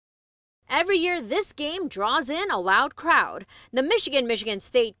Every year, this game draws in a loud crowd. The Michigan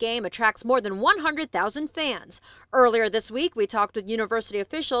State game attracts more than 100,000 fans. Earlier this week, we talked with university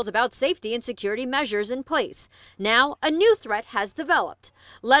officials about safety and security measures in place. Now, a new threat has developed.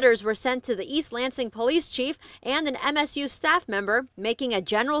 Letters were sent to the East Lansing police chief and an MSU staff member making a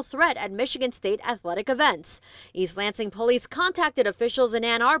general threat at Michigan State athletic events. East Lansing police contacted officials in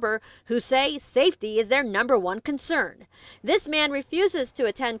Ann Arbor who say safety is their #1 concern. This man refuses to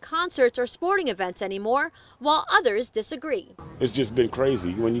attend concerts or sporting events anymore, while others disagree. It's just been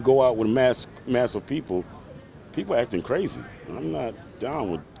crazy. When you go out with a mass of people acting crazy. I'm not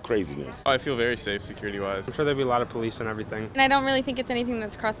down with craziness. I feel very safe security-wise. I'm sure there'll be a lot of police and everything. And I don't really think it's anything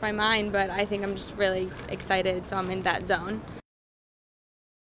that's crossed my mind, but I think I'm just really excited, so I'm in that zone.